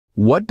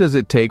What does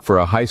it take for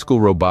a high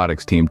school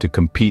robotics team to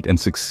compete and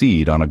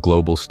succeed on a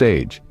global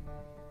stage?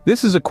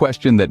 This is a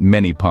question that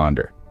many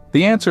ponder.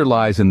 The answer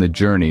lies in the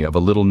journey of a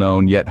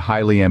little-known yet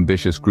highly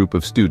ambitious group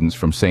of students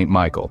from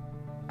St.Micheal,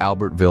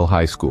 Albertville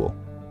High School.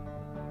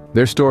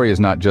 Their story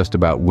is not just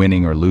about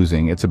winning or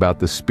losing, it's about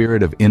the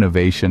spirit of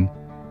innovation,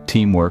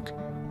 teamwork,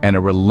 and a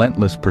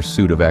relentless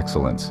pursuit of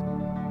excellence.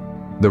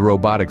 The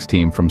robotics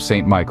team from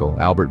St.Micheal,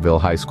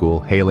 Albertville High School,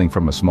 hailing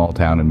from a small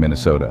town in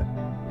Minnesota,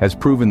 has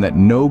proven that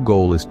no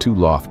goal is too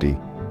lofty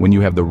when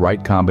you have the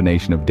right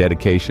combination of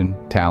dedication,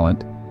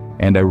 talent,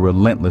 and a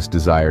relentless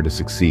desire to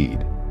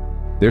succeed.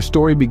 Their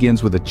story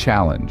begins with a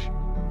challenge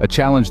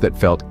that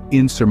felt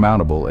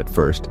insurmountable at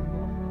first,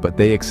 but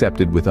they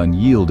accepted with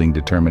unyielding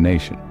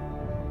determination.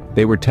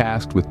 They were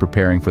tasked with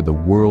preparing for the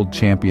World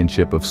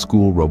Championship of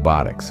School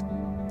Robotics,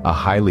 a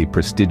highly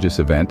prestigious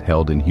event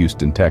held in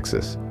Houston,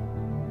 Texas.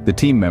 The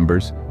team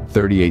members,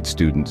 38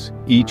 students,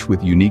 each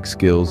with unique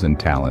skills and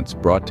talents,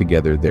 brought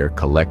together their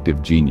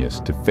collective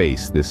genius to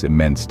face this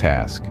immense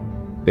task.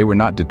 They were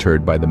not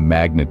deterred by the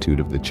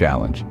magnitude of the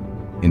challenge.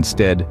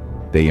 Instead,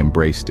 they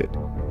embraced it,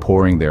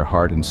 pouring their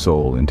heart and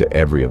soul into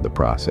every of the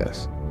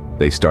process.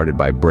 They started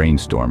by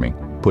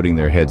brainstorming, putting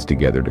their heads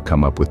together to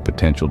come up with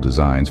potential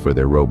designs for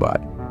their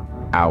robot.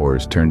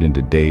 Hours turned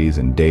into days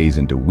and days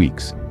into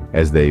weeks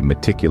as they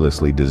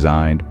meticulously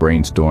designed,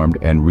 brainstormed,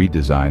 and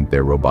redesigned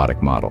their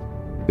robotic model.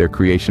 Their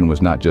creation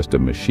was not just a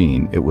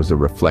machine, it was a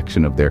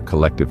reflection of their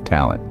collective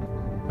talent,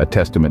 a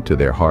testament to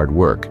their hard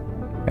work,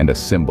 and a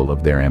symbol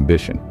of their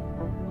ambition.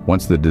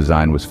 Once the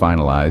design was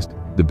finalized,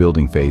 the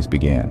building phase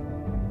began.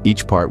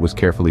 Each part was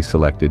carefully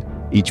selected,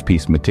 each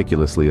piece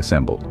meticulously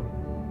assembled.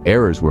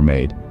 Errors were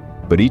made,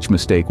 but each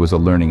mistake was a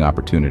learning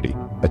opportunity,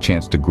 a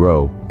chance to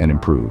grow and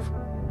improve.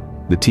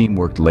 The team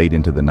worked late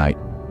into the night,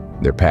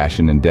 their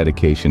passion and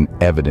dedication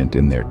evident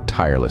in their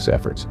tireless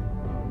efforts.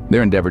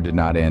 Their endeavor did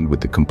not end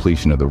with the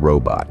completion of the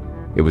robot.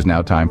 It was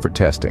now time for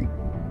testing.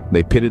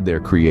 They pitted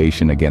their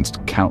creation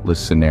against countless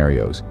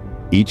scenarios,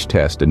 each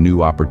test a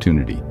new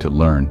opportunity to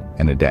learn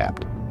and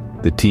adapt.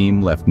 The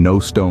team left no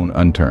stone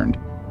unturned.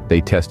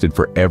 They tested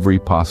for every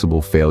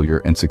possible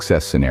failure and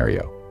success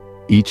scenario.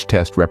 Each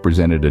test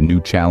represented a new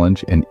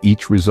challenge, and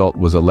each result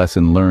was a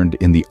lesson learned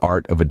in the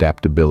art of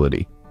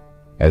adaptability.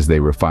 As they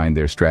refined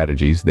their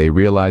strategies, they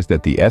realized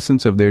that the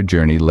essence of their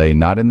journey lay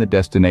not in the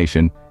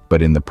destination,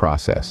 but in the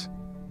process.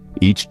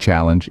 Each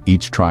challenge,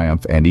 each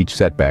triumph, and each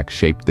setback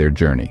shaped their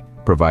journey,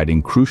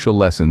 providing crucial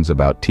lessons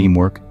about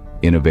teamwork,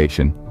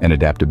 innovation, and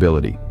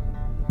adaptability.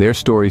 Their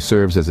story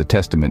serves as a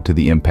testament to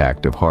the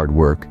impact of hard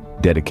work,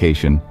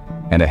 dedication,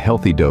 and a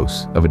healthy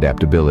dose of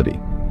adaptability.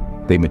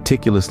 They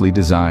meticulously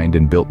designed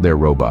and built their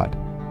robot,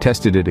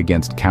 tested it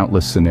against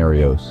countless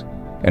scenarios,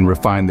 and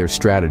refined their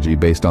strategy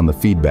based on the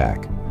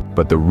feedback.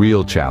 But the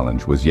real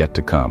challenge was yet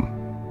to come.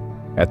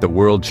 At the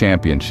World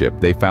Championship,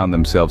 they found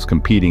themselves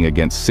competing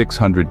against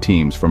 600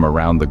 teams from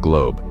around the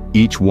globe,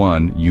 each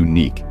one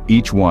unique,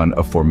 each one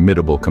a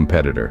formidable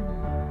competitor.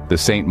 The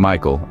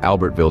St.Micheal,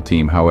 Albertville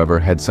team, however,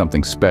 had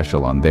something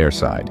special on their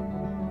side.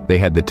 They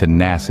had the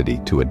tenacity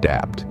to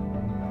adapt.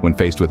 When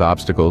faced with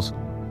obstacles,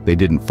 they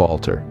didn't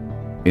falter.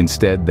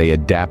 Instead, they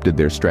adapted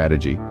their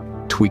strategy,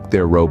 tweaked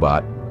their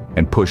robot,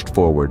 and pushed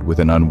forward with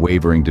an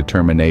unwavering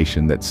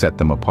determination that set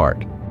them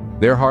apart.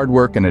 Their hard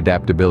work and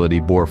adaptability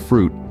bore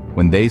fruit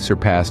when they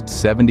surpassed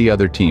 70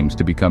 other teams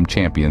to become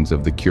champions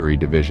of the Curie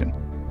division.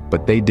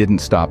 But they didn't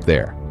stop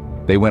there.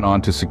 They went on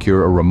to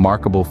secure a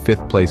remarkable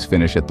fifth-place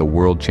finish at the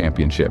World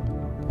Championship,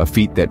 a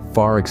feat that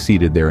far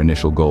exceeded their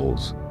initial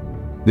goals.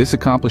 This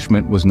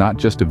accomplishment was not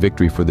just a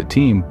victory for the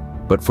team,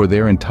 but for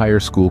their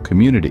entire school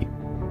community.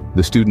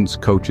 The students,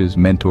 coaches,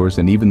 mentors,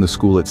 and even the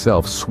school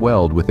itself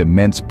swelled with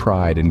immense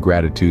pride and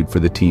gratitude for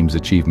the team's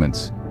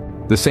achievements.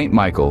 The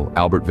St.Micheal,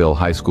 Albertville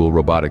High School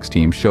robotics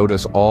team showed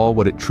us all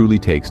what it truly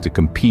takes to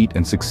compete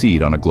and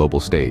succeed on a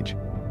global stage.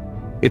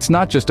 It's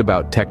not just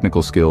about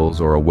technical skills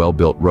or a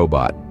well-built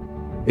robot.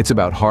 It's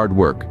about hard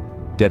work,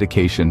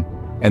 dedication,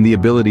 and the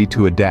ability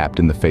to adapt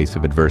in the face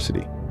of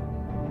adversity.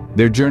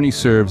 Their journey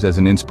serves as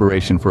an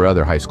inspiration for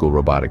other high school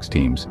robotics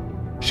teams,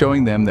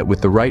 showing them that with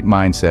the right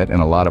mindset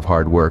and a lot of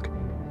hard work,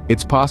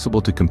 it's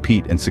possible to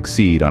compete and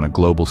succeed on a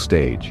global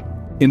stage.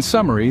 In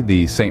summary,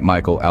 the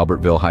St.Micheal,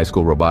 Albertville High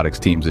School robotics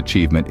team's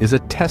achievement is a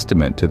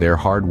testament to their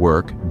hard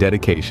work,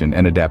 dedication,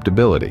 and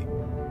adaptability.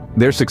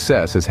 Their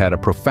success has had a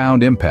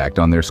profound impact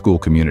on their school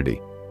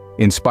community,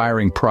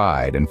 inspiring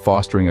pride and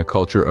fostering a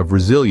culture of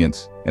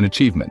resilience and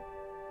achievement.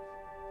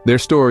 Their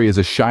story is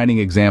a shining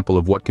example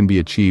of what can be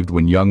achieved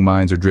when young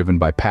minds are driven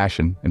by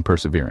passion and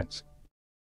perseverance.